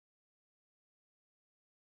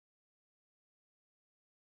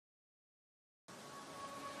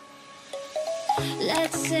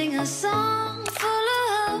Let's sing a song full of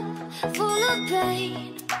hope, full of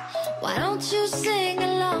pain. Why don't you sing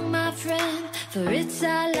along, my friend? For it's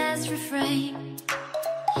our last refrain.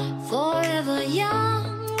 Forever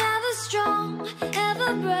young, ever strong,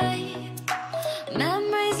 ever brave.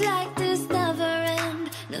 Memories like this never end.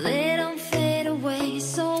 No, they don't fade away.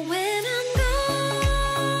 So when I'm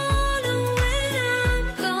gone, oh, when I'm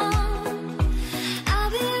gone, I'll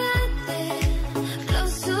be right there,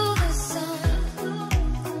 close to the sun.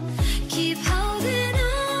 Keep holding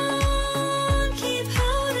on, keep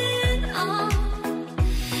holding on.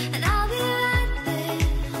 And I'll be right there,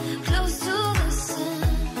 close to the sun,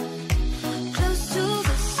 close to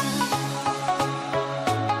the sun.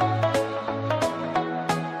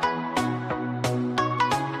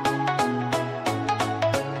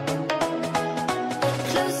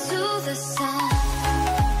 Close to the sun.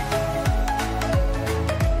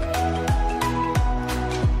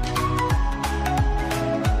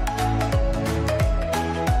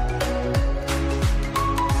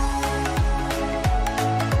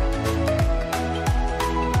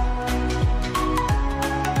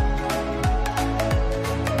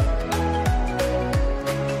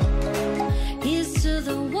 Here's to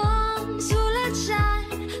the ones who let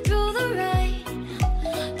shine through the rain,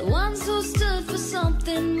 the ones who stood for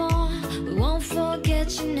something more. We won't forget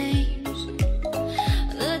your names.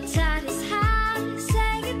 The tide is high,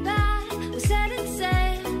 say goodbye, we're setting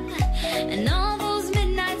sail. And all those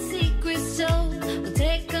midnight secrets told, we'll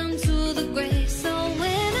take them to the grave. So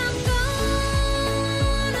when I'm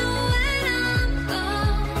gone, oh, when I'm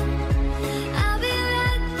gone, I'll be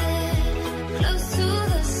right there, close to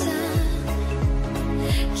the sun.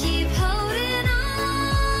 Keep holding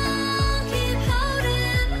on, keep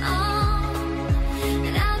holding on.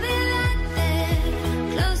 And I'll be right there,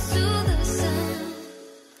 close to the sun,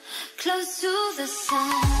 close to the sun.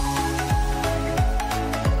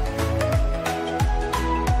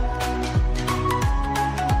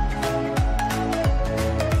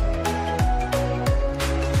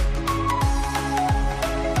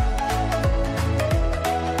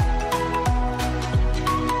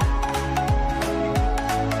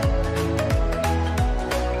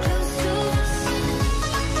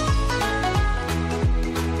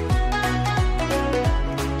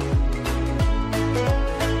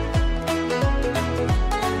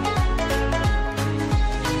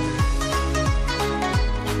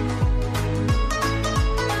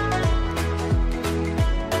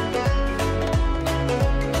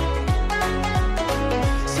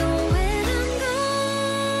 So when I'm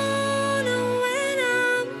gone, oh, when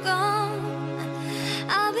I'm gone,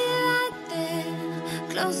 I'll be right there,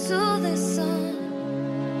 close to the sun.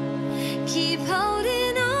 Keep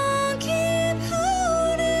holding on, keep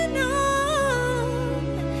holding on.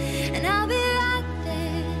 And I'll be right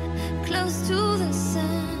there, close to